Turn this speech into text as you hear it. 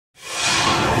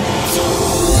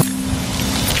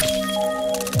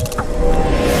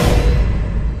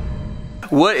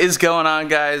What is going on,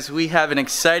 guys? We have an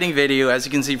exciting video. As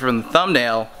you can see from the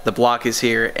thumbnail, the block is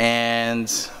here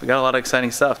and we got a lot of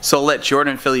exciting stuff. So I'll let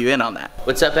Jordan fill you in on that.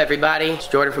 What's up, everybody? It's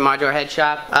Jordan from Modular Head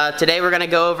Shop. Today we're gonna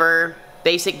go over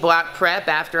basic block prep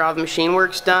after all the machine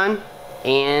work's done,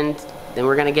 and then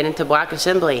we're gonna get into block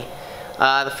assembly.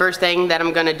 The first thing that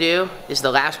I'm gonna do is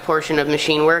the last portion of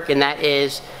machine work, and that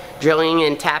is drilling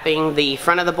and tapping the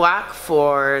front of the block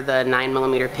for the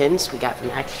 9mm pins we got from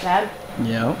X-Pad.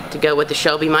 Yep. To go with the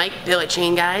Shelby Mike billet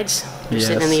chain guides. We're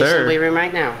sitting in the assembly room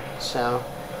right now. So,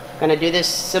 gonna do this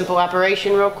simple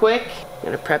operation real quick.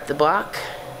 Gonna prep the block,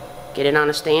 get it on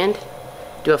a stand,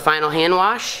 do a final hand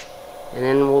wash, and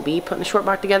then we'll be putting the short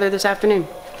block together this afternoon.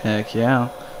 Heck yeah.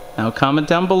 Now comment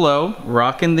down below,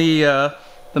 rocking the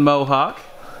Mohawk.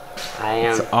 I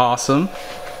am. It's awesome.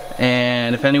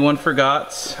 And if anyone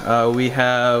forgot, we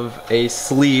have a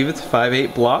sleeved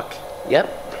 5/8 block.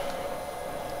 Yep.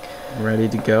 Ready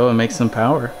to go and make some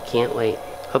power. Can't wait.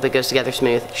 Hope it goes together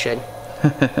smooth. It should.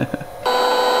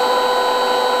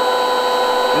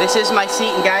 This is my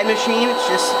seat and guide machine. It's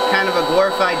just kind of a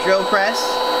glorified drill press.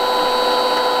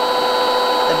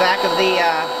 The back of the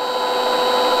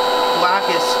block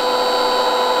is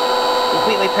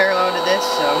completely parallel to this,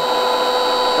 so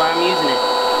that's why I'm using it.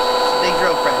 It's a big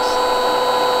drill press.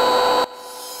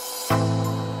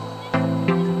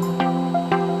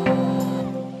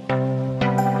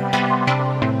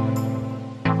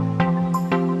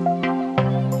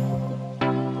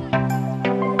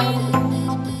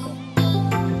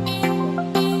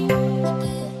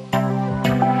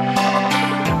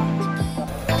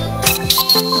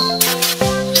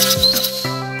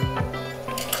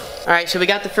 Alright, so we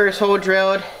got the first hole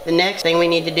drilled. The next thing we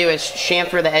need to do is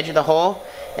chamfer the edge of the hole,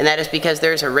 and that is because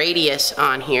there's a radius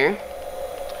on here.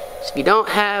 So if you don't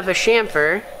have a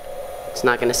chamfer, it's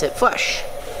not going to sit flush.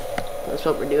 That's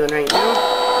what we're doing right now.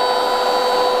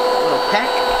 A little peck.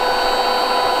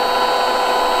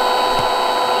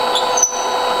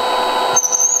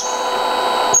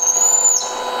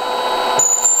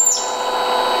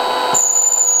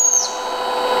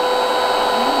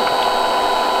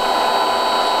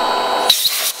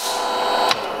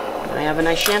 Have a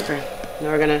nice chamfer. Now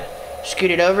we're gonna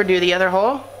scoot it over, do the other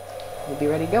hole. We'll be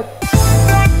ready to go.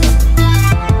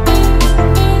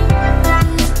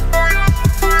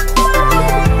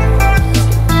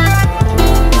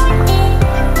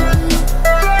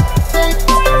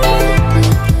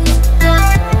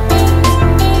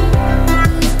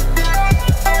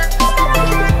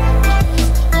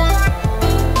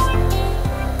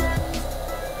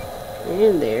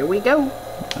 And there we go.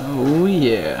 Oh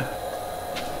yeah.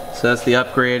 So that's the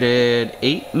upgraded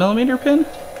 8mm pin?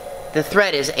 The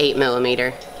thread is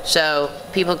 8mm. So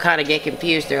people kind of get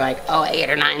confused. They're like, oh,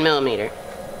 8 or 9mm.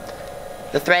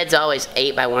 The thread's always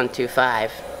 8 by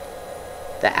 125.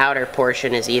 The outer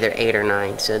portion is either 8 or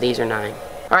 9. So these are 9.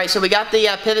 Alright, so we got the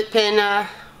pivot pin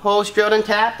holes drilled and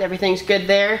tapped. Everything's good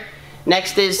there.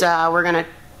 Next is we're going to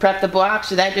prep the block.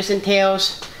 So that just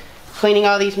entails cleaning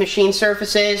all these machine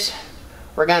surfaces.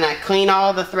 We're going to clean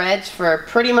all the threads for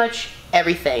pretty much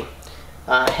everything.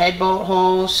 Head bolt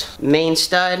holes, main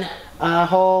stud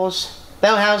holes,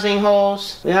 bell housing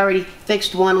holes. We already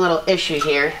fixed one little issue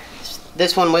here.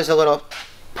 This one was a little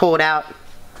pulled out.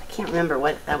 I can't remember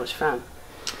what that was from.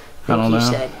 I don't know.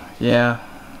 Said. Yeah.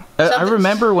 I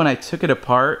remember when I took it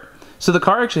apart. So the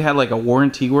car actually had like a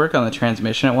warranty work on the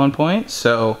transmission at one point.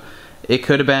 So it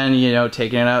could have been, you know,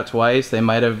 taking it out twice. They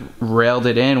might have railed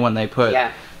it in when they put,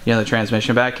 you know, the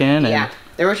transmission back in. And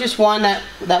there was just one that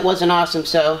wasn't awesome,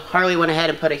 so Harley went ahead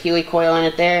and put a Healy coil in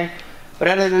it there. But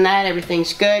other than that,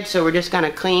 everything's good, so we're just going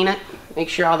to clean it, make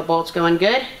sure all the bolts going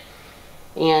good,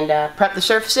 and prep the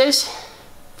surfaces,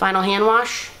 final hand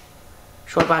wash,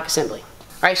 short block assembly.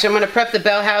 Alright, so I'm going to prep the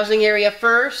bell housing area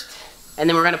first, and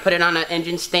then we're going to put it on an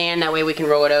engine stand, that way we can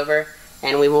roll it over,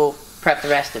 and we will prep the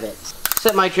rest of it.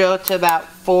 Set my drill to about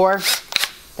 4,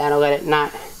 that'll let it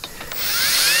not,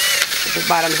 if the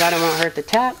bottom's out, it won't hurt the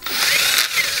tap.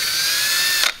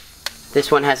 This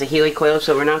one has a Healy coil,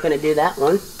 so we're not going to do that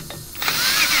one.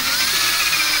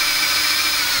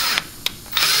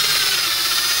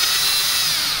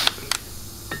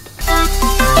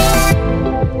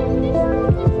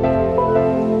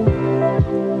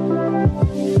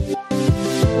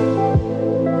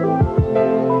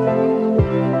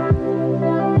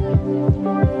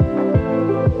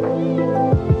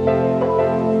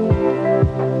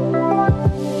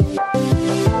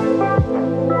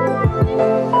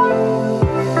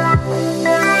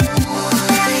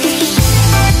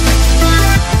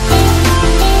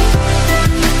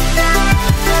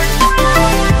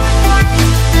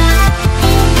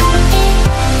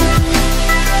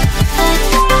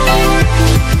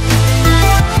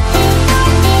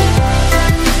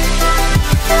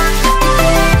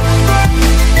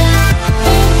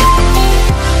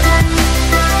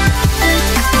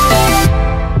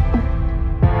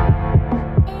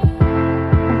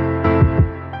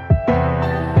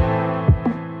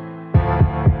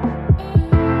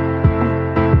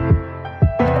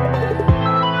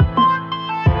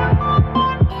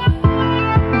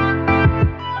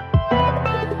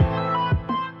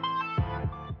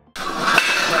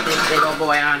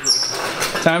 boy on here.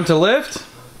 Time to lift?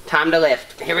 Time to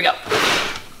lift. Here we go.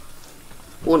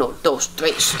 Uno, dos,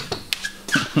 tres.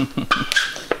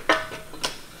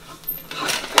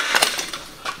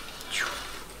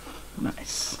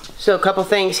 Nice. So a couple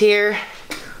things here.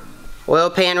 Oil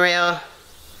pan rail.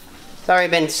 It's already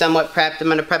been somewhat prepped. I'm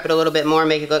going to prep it a little bit more,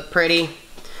 make it look pretty.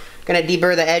 Going to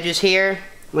deburr the edges here.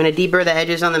 I'm going to deburr the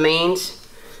edges on the mains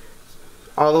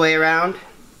all the way around.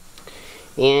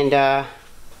 And a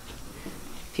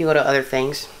few little other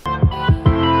things.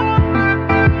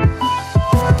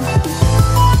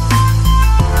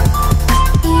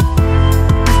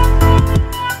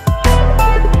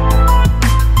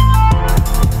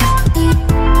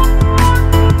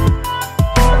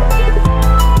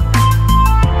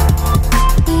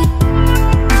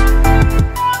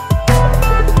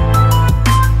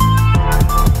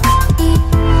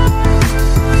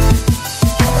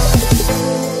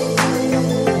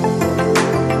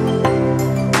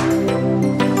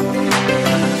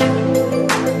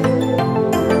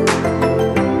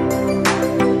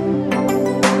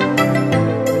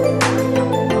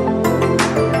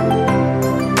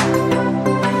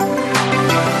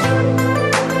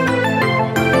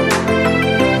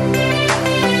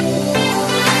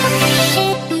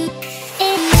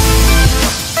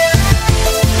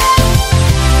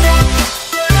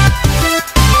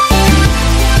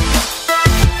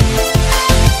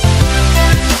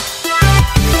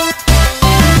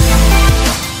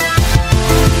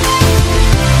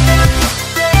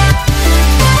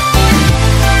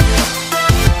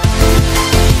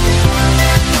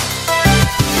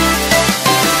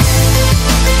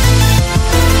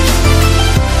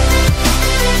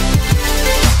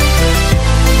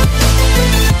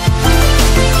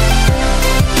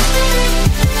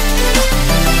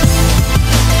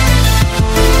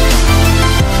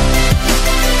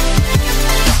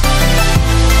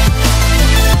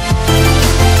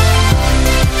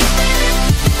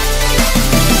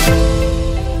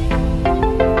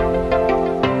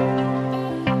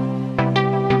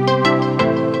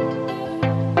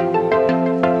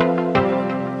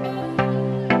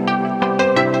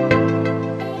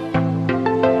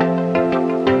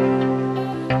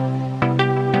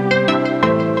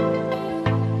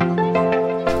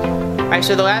 Alright,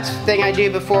 so the last thing I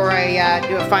do before I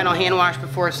do a final hand wash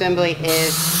before assembly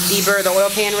is deburr the oil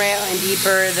pan rail and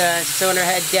deburr the cylinder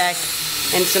head deck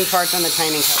and some parts on the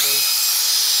timing cover.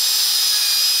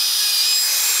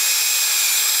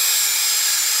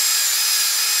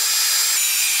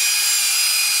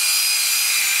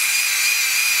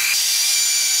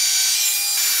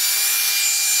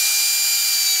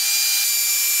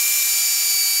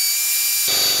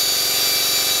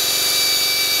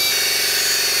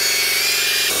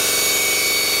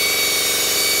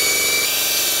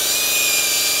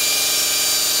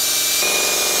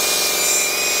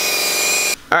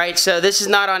 Alright, so this is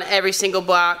not on every single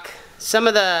block. Some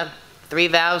of the 3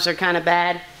 valves are kind of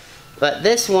bad, but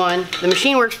this one, the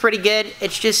machine works pretty good.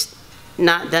 It's just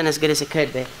not done as good as it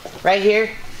could be. Right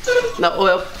here, the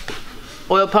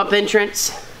oil pump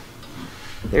entrance.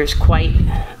 There's quite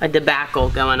a debacle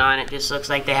going on. It just looks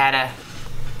like they had a,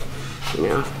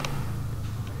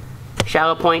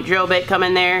 shallow point drill bit come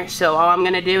in there. So all I'm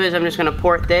gonna do is I'm just gonna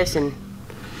port this and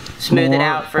smooth it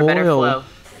out for better flow.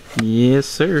 Yes,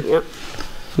 sir. Yep.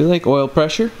 We like oil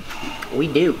pressure. We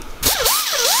do.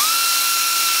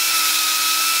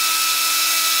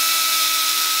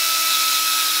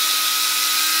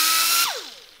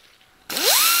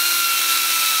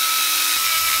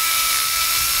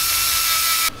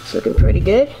 It's looking pretty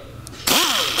good.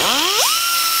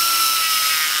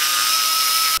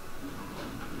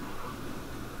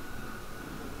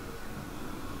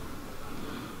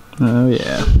 Oh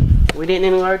yeah. We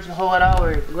didn't enlarge the hole at all.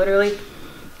 We're literally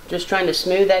just trying to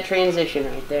smooth that transition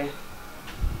right there.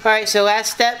 Alright, so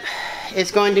last step is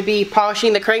going to be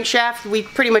polishing the crankshaft. We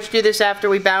pretty much do this after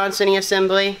we balance any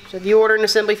assembly. So if you order an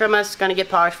assembly from us, it's going to get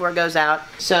polished before it goes out.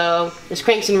 So this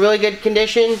crank's in really good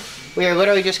condition. We are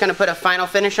literally just going to put a final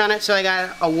finish on it. So I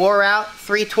got a wore out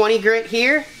 320 grit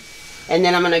here. And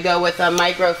then I'm going to go with a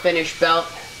micro finish belt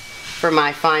for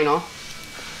my final.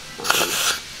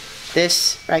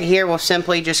 This right here will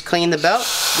simply just clean the belt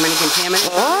from any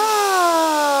contaminants.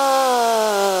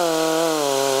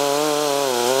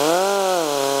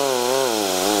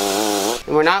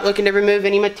 And we're not looking to remove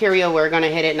any material. We're going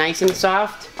to hit it nice and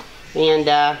soft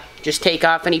and just take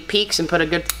off any peaks and put a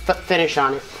good finish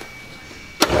on it.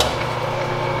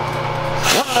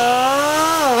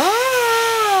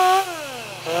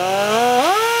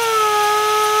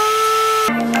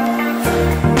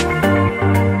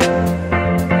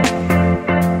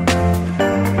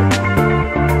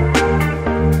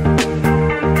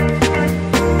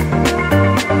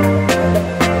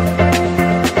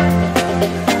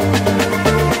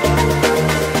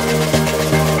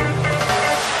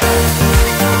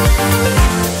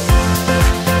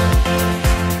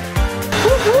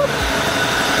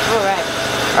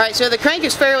 so the crank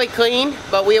is fairly clean,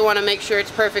 but we want to make sure it's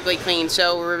perfectly clean.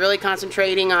 So we're really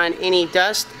concentrating on any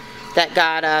dust that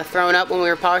got thrown up when we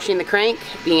were polishing the crank,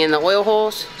 being in the oil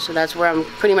holes. So that's where I'm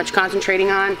pretty much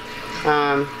concentrating on.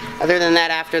 Other than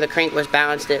that, after the crank was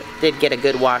balanced, it did get a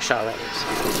good wash already.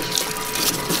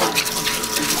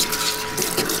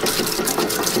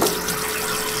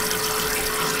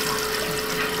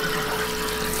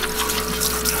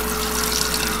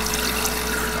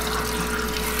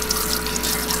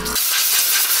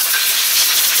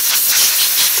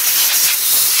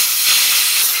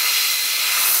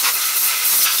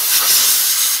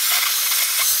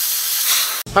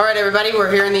 Alright everybody,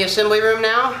 we're here in the assembly room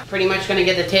now. Pretty much going to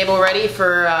get the table ready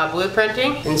for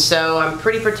blueprinting. And so I'm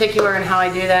pretty particular in how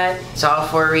I do that. It's all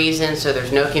for a reason, so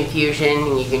there's no confusion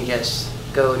and you can just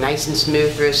go nice and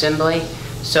smooth through assembly.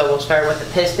 So we'll start with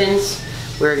the pistons.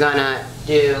 We're going to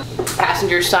do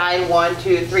passenger side 1,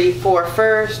 2, 3, 4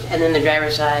 first, and then the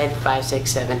driver's side 5,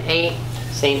 6, 7, 8.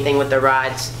 Same thing with the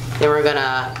rods. Then we're going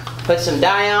to put some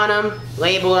dye on them,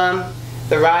 label them.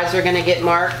 The rods are going to get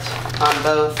marked on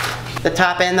both the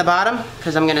top and the bottom,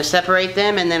 because I'm going to separate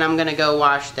them and then I'm going to go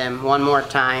wash them one more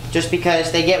time, just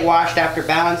because they get washed after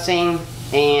balancing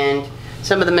and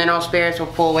some of the mineral spirits will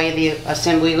pull away the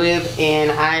assembly lube, and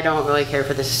I don't really care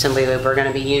for this assembly lube. We're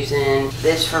going to be using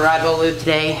this for rod bolt lube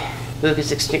today.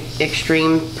 Lucas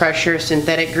Extreme Pressure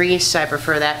Synthetic Grease. I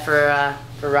prefer that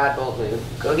for rod bolt lube.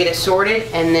 Go get it sorted,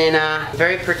 and then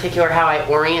very particular how I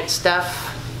orient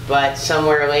stuff, but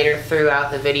somewhere later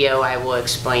throughout the video I will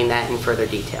explain that in further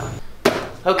detail.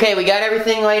 Okay, we got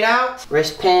everything laid out.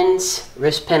 Wrist pins,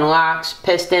 wrist pin locks,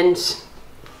 pistons.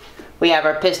 We have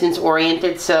our pistons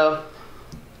oriented, so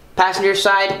passenger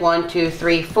side 1, 2,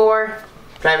 3, 4.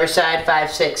 Driver side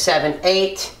 5, 6, 7,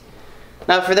 8.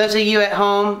 Now for those of you at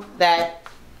home that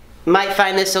might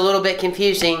find this a little bit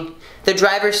confusing, the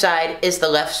driver's side is the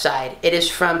left side. It is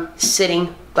from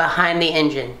sitting behind the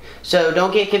engine. So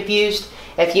don't get confused.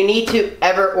 If you need to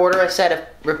ever order a set of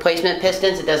replacement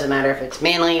pistons, it doesn't matter if it's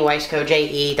Manley, Weisco,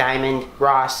 JE, Diamond,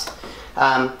 Ross.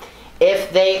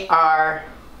 If they are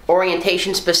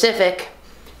orientation specific,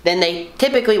 then they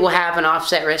typically will have an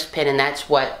offset wrist pin, and that's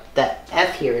what the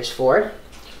F here is for.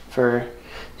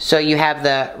 So you have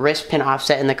the wrist pin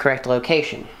offset in the correct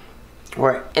location,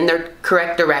 or in the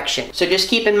correct direction. So just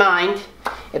keep in mind,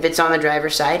 if it's on the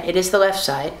driver's side, it is the left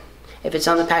side. If it's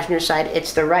on the passenger side,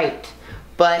 it's the right.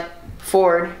 But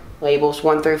Ford labels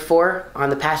 1 through 4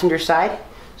 on the passenger side,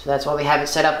 so that's why we have it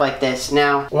set up like this.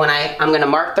 Now, when I'm going to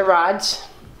mark the rods,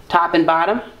 top and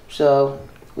bottom, so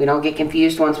we don't get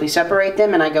confused once we separate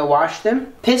them and I go wash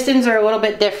them. Pistons are a little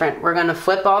bit different. We're going to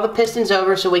flip all the pistons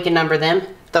over so we can number them.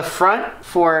 The front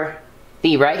for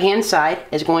the right hand side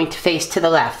is going to face to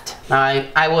the left. Now,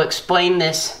 I will explain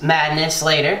this madness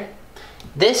later.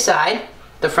 This side,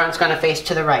 the front's going to face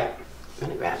to the right. I'm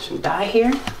going to grab some dye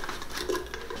here.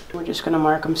 We're just going to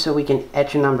mark them so we can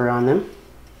etch a number on them.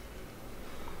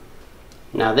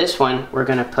 Now this one we're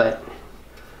going to put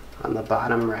on the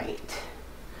bottom right.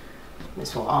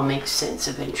 This will all make sense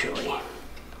eventually.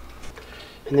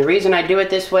 And the reason I do it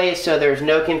this way is so there's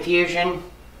no confusion.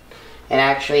 It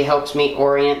actually helps me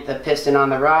orient the piston on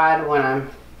the rod when I'm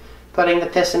putting the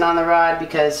piston on the rod,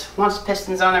 because once the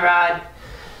piston's on the rod,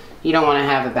 you don't want to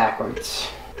have it backwards.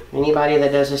 Anybody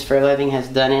that does this for a living has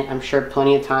done it, I'm sure,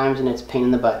 plenty of times, and it's a pain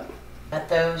in the butt. Got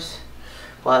those.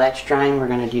 While that's drying, we're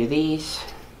going to do these.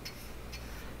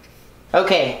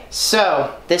 Okay,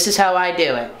 so this is how I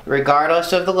do it.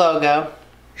 Regardless of the logo,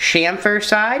 chamfer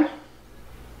side,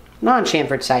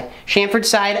 non-chamfered side. Chamfered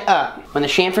side up. When the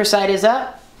chamfer side is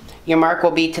up, your mark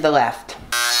will be to the left.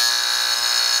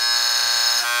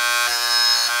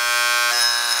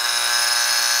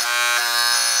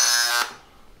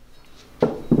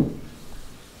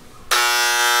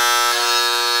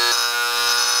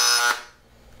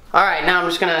 Alright, now I'm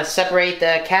just going to separate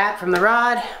the cap from the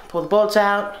rod, pull the bolts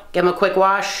out, give them a quick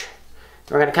wash.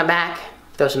 Then we're going to come back,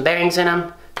 throw some bearings in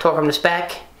them, torque them to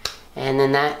spec, and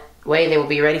then that way they will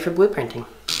be ready for blueprinting.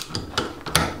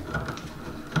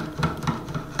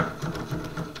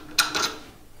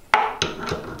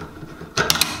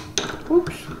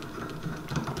 Oops.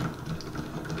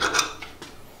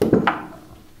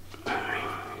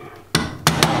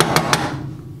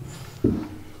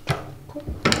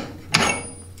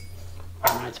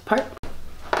 Apart.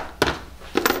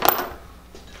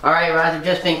 Alright, rods have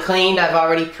just been cleaned. I've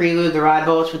already pre-lubed the rod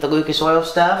bolts with the Lucas oil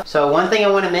stuff. So one thing I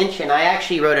want to mention, I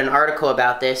actually wrote an article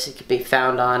about this. It could be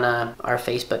found on our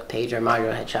Facebook page, our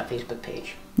Modular Head Shop Facebook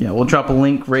page. Yeah, we'll drop a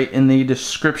link right in the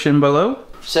description below.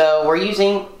 So we're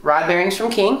using rod bearings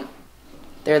from King.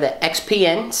 They're the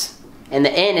XPNs, and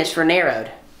the N is for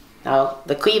narrowed. Now,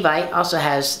 the Cleveite also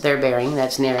has their bearing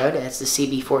that's narrowed. That's the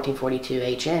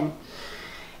CB1442HN.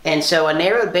 And so a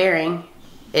narrowed bearing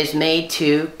is made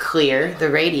to clear the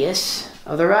radius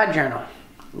of the rod journal.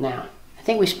 Now, I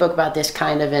think we spoke about this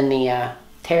kind of in the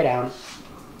teardown,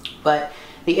 but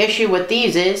the issue with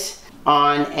these is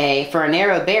for a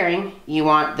narrow bearing, you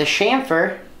want the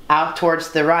chamfer out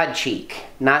towards the rod cheek,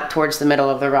 not towards the middle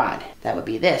of the rod. That would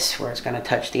be this, where it's going to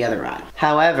touch the other rod.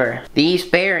 However, these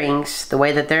bearings, the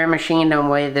way that they're machined and the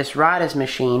way this rod is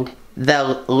machined,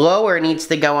 the lower needs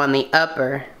to go on the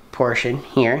upper portion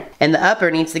here, and the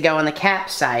upper needs to go on the cap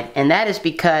side, and that is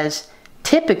because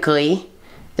typically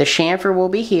the chamfer will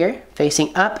be here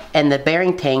facing up and the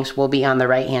bearing tanks will be on the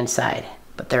right hand side,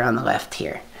 but they're on the left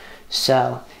here.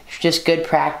 So it's just good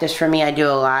practice for me. I do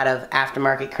a lot of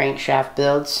aftermarket crankshaft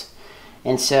builds,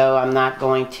 and so I'm not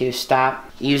going to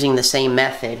stop using the same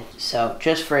method. So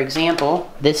just for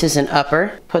example, this is an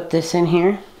upper. Put this in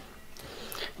here,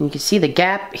 and you can see the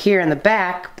gap here in the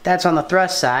back, but that's on the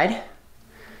thrust side.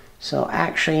 So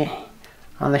actually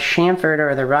on the chamfered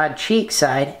or the rod cheek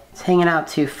side, it's hanging out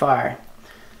too far.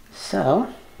 So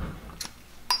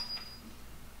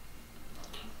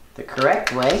the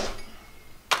correct way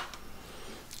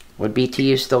would be to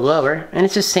use the lower, and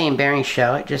it's the same bearing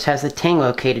shell, it just has the tang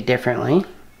located differently.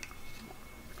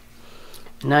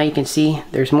 Now you can see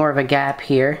there's more of a gap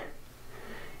here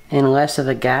and less of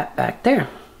a gap back there.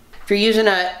 If you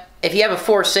have a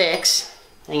 4.6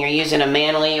 and you're using a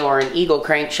Manley or an Eagle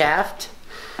crankshaft,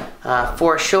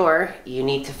 for sure you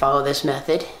need to follow this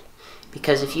method,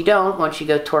 because if you don't, once you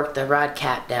go torque the rod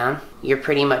cap down, you're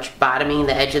pretty much bottoming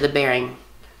the edge of the bearing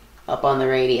up on the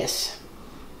radius,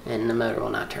 and the motor will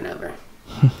not turn over.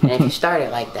 And if you start it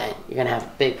like that, you're gonna have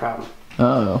a big problem.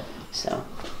 Uh-oh. So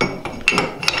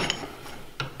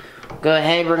go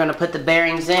ahead, we're gonna put the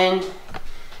bearings in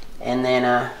and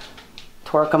then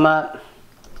torque them up.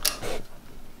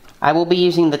 I will be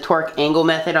using the torque angle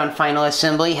method on final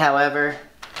assembly. However,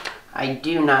 I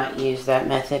do not use that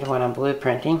method when I'm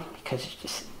blueprinting because it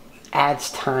just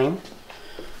adds time.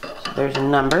 So there's a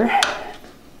number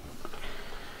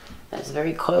that's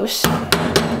very close. That's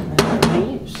what I'm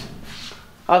going to use.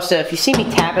 Also, if you see me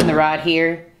tapping the rod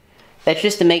here, that's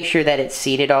just to make sure that it's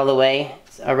seated all the way.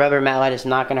 A rubber mallet is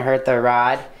not going to hurt the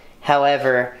rod.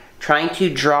 However, trying to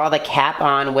draw the cap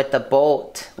on with the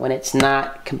bolt when it's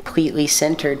not completely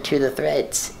centered to the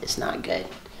threads is not good.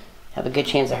 Have a good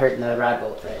chance of hurting the rod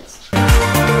bolt threads.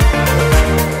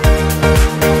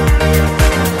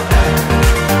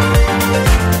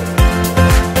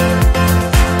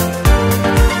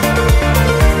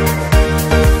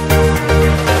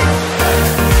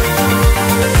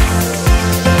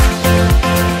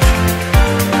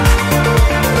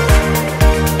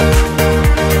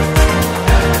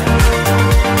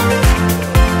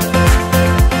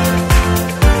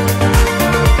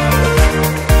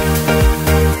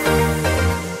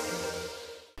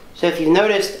 So if you've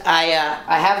noticed, I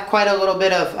have quite a little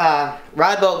bit of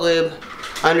rod bolt lube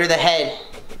under the head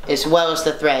as well as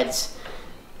the threads.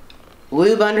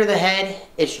 Lube under the head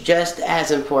is just as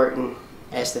important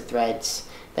as the threads.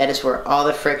 That is where all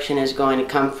the friction is going to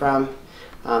come from.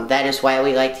 That is why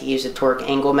we like to use the torque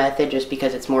angle method, just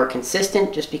because it's more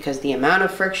consistent, just because the amount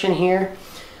of friction here.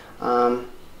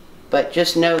 But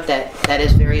just note that that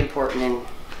is very important, and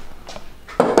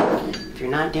if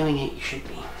you're not doing it, you should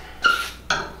be.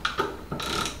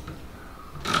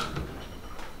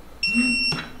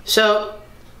 So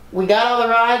we got all the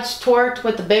rods torqued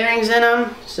with the bearings in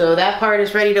them, so that part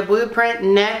is ready to blueprint.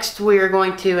 Next we are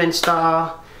going to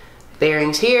install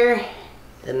bearings here,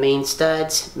 the main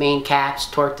studs, main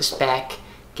caps, torque the spec,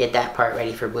 get that part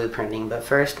ready for blueprinting. But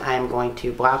first I am going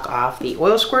to block off the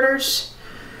oil squirters.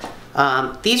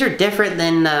 These are different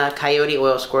than Coyote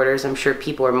oil squirters. I'm sure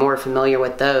people are more familiar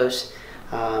with those.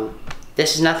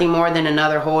 This is nothing more than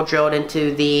another hole drilled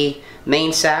into the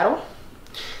main saddle,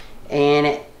 and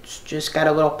it's just got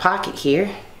a little pocket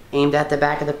here aimed at the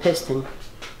back of the piston.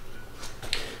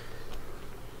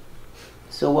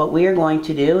 So what we are going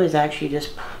to do is actually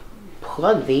just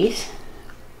plug these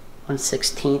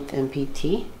 1/16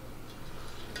 MPT,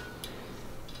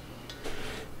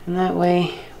 and that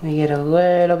way we get a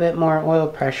little bit more oil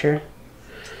pressure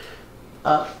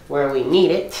up where we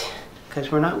need it, because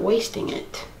we're not wasting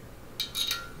it.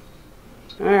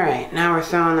 Alright, now we're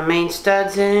throwing the main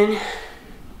studs in.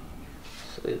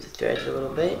 Move the threads a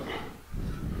little bit.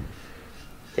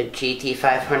 The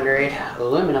GT500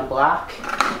 aluminum block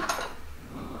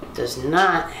does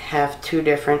not have two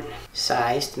different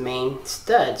sized main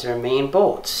studs or main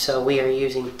bolts, so we are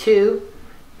using two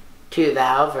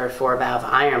 2-valve or 4-valve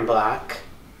iron block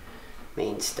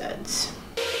main studs.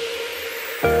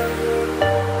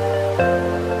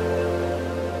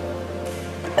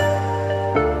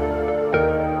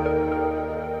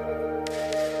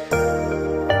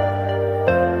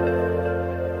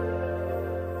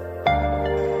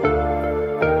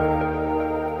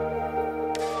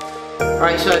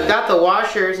 so I've got the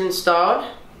washers installed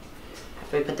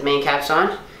after we put the main caps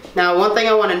on. Now one thing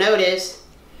I want to note is,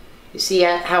 you see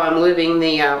how I'm lubing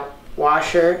the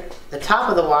washer, the top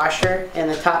of the washer and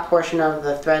the top portion of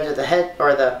the threads of the head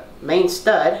or the main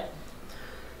stud.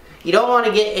 You don't want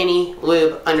to get any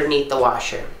lube underneath the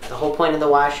washer. The whole point of the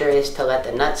washer is to let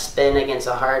the nuts spin against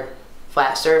a hard,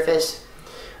 flat surface.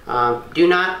 Do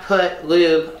not put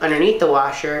lube underneath the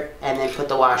washer and then put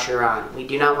the washer on. We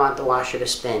do not want the washer to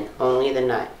spin, only the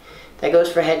nut. That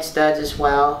goes for head studs as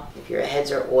well. If your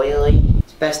heads are oily,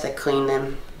 it's best to clean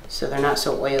them so they're not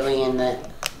so oily and the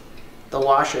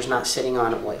washer's not sitting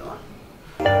on oil.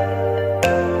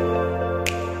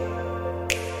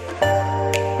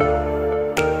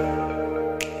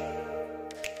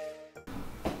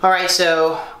 Alright,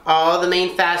 so all the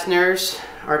main fasteners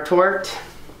are torqued.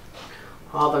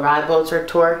 All the rod bolts are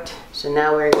torqued. So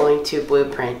now we're going to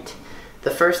blueprint.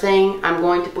 The first thing I'm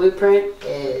going to blueprint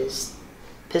is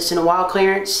piston and wall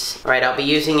clearance. Alright, I'll be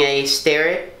using a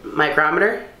Starrett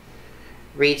micrometer.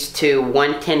 Reads to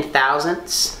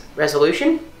 1/10,000th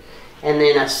resolution. And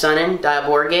then a Sonnen dial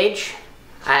bore gauge.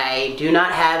 I do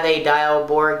not have a dial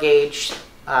bore gauge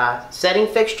setting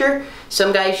fixture.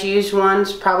 Some guys use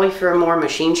ones probably for more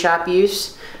machine shop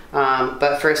use,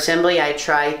 but for assembly I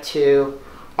try to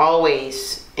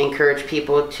always encourage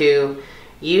people to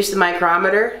use the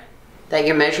micrometer that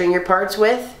you're measuring your parts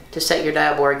with to set your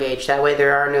dial bore gauge. That way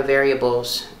there are no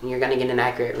variables and you're going to get an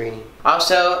accurate reading.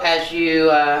 Also, as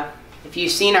you if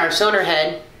you've seen our cylinder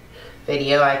head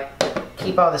video, I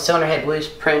keep all the cylinder head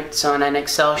blueprints on an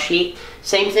Excel sheet.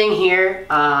 Same thing here.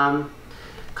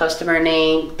 Customer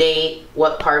name, date,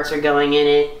 what parts are going in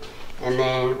it, and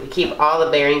then we keep all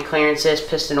the bearing clearances,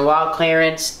 piston to wall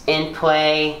clearance, in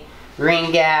play,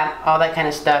 ring gap, all that kind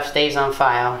of stuff stays on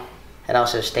file. It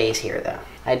also stays here though.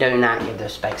 I do not give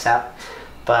those specs out,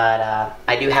 but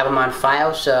I do have them on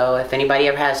file, so if anybody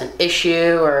ever has an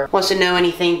issue or wants to know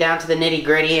anything down to the nitty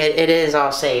gritty, it is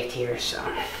all saved here.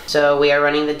 So we are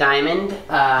running the Diamond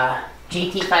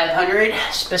GT500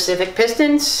 specific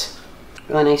pistons.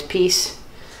 Really nice piece.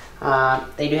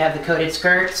 They do have the coated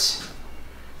skirts.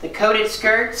 The coated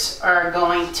skirts are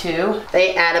going to,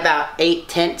 they add about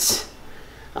 8/10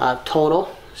 total,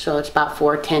 so it's about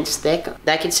 4/10 thick.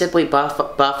 That can simply buff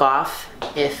off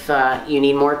if you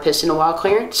need more piston to wall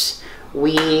clearance.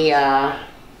 We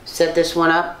set this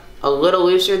one up a little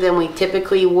looser than we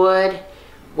typically would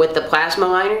with the plasma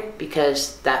liner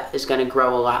because that is going to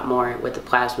grow a lot more with the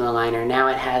plasma liner. Now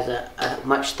it has a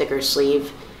much thicker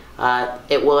sleeve.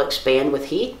 It will expand with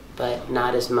heat, but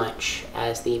not as much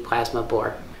as the plasma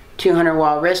bore. 200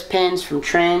 wall wrist pins from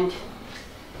Trend,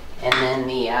 and then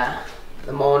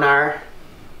the Molnar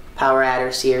Power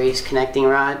Adder series connecting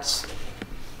rods.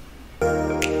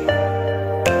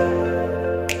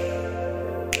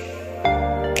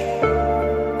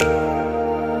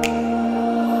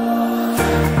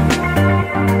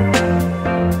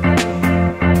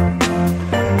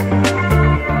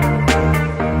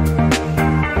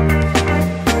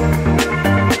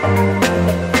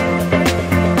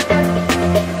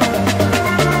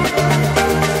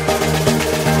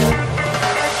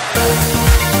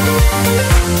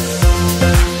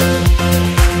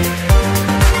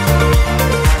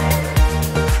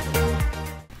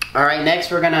 Alright, next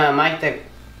we're going to mic the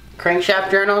crankshaft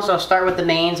journals. I'll start with the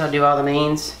mains. I'll do all the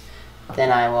mains.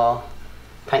 Then I will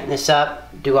tighten this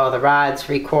up, do all the rods,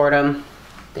 record them.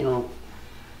 Then we'll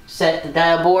set the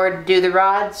dial board, do the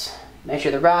rods,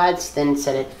 measure the rods, then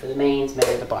set it for the mains,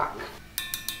 measure the block.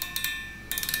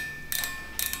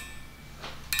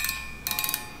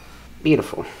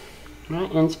 Beautiful. Right,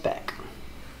 and it's back.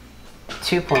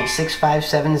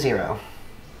 2.6570.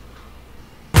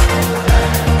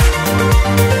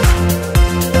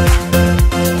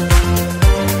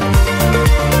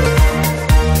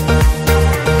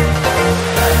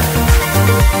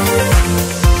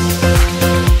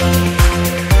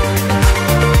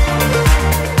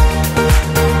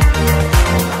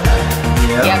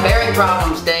 Yeah, bearing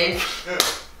problems, Dave.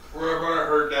 Where have I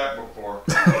heard that before?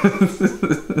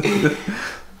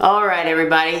 Alright,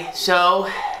 everybody. So,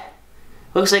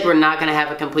 looks like we're not going to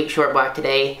have a complete short block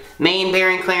today. Main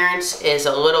bearing clearance is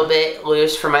a little bit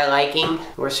loose for my liking.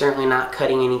 We're certainly not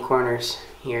cutting any corners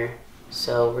here.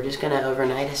 So we're just going to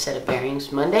overnight a set of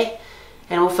bearings Monday,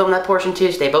 and we'll film that portion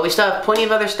Tuesday. But we still have plenty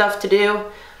of other stuff to do.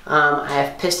 I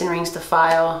have piston rings to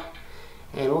file,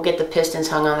 and we'll get the pistons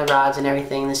hung on the rods and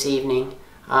everything this evening.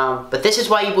 But this is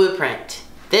why you blueprint.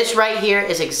 This right here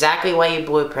is exactly why you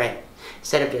blueprint.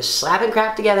 Instead of just slapping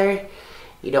crap together,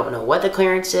 you don't know what the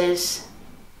clearance is.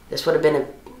 This would have been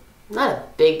not a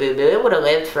big boo-boo. It would have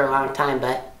lived for a long time,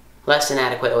 but less than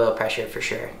adequate oil pressure for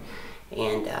sure.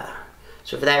 And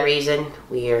so for that reason,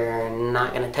 we are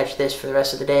not going to touch this for the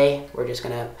rest of the day. We're just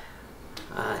going to,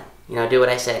 you know, do what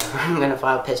I said. I'm going to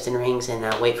file piston rings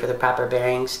and wait for the proper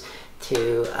bearings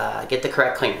to get the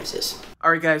correct clearances.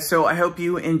 Alright guys, so I hope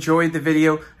you enjoyed the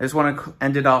video. I just want to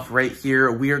end it off right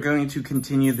here. We are going to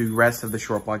continue the rest of the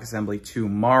short block assembly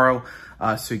tomorrow.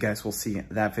 So you guys will see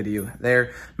that video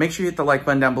there. Make sure you hit the like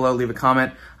button down below, leave a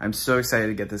comment. I'm so excited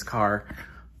to get this car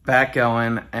back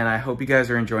going, and I hope you guys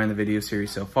are enjoying the video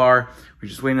series so far. We're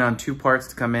just waiting on 2 parts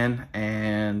to come in,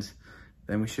 and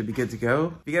then we should be good to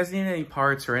go. If you guys need any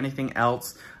parts or anything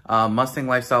else,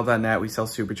 MustangLifestyle.net, we sell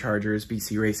superchargers,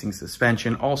 BC Racing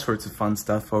suspension, all sorts of fun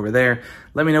stuff over there.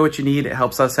 Let me know what you need. It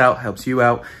helps us out, helps you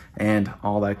out, and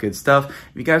all that good stuff.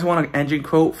 If you guys want an engine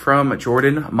quote from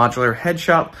Jordan Modular Head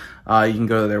Shop, you can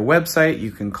go to their website,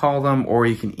 you can call them, or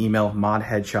you can email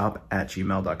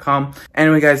modheadshop@gmail.com.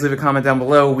 Anyway, guys, leave a comment down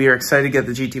below. We are excited to get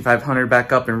the GT500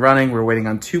 back up and running. We're waiting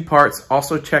on 2 parts.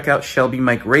 Also, check out Shelby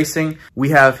Mike Racing. We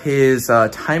have his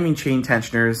timing chain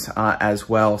tensioners as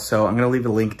well. So I'm going to leave a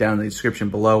link down in the description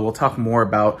below. We'll talk more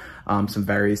about some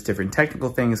various different technical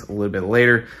things a little bit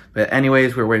later. But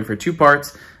anyways, we're waiting for 2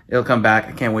 parts. It'll come back.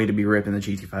 I can't wait to be ripping the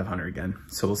GT500 again.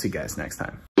 So we'll see you guys next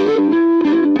time.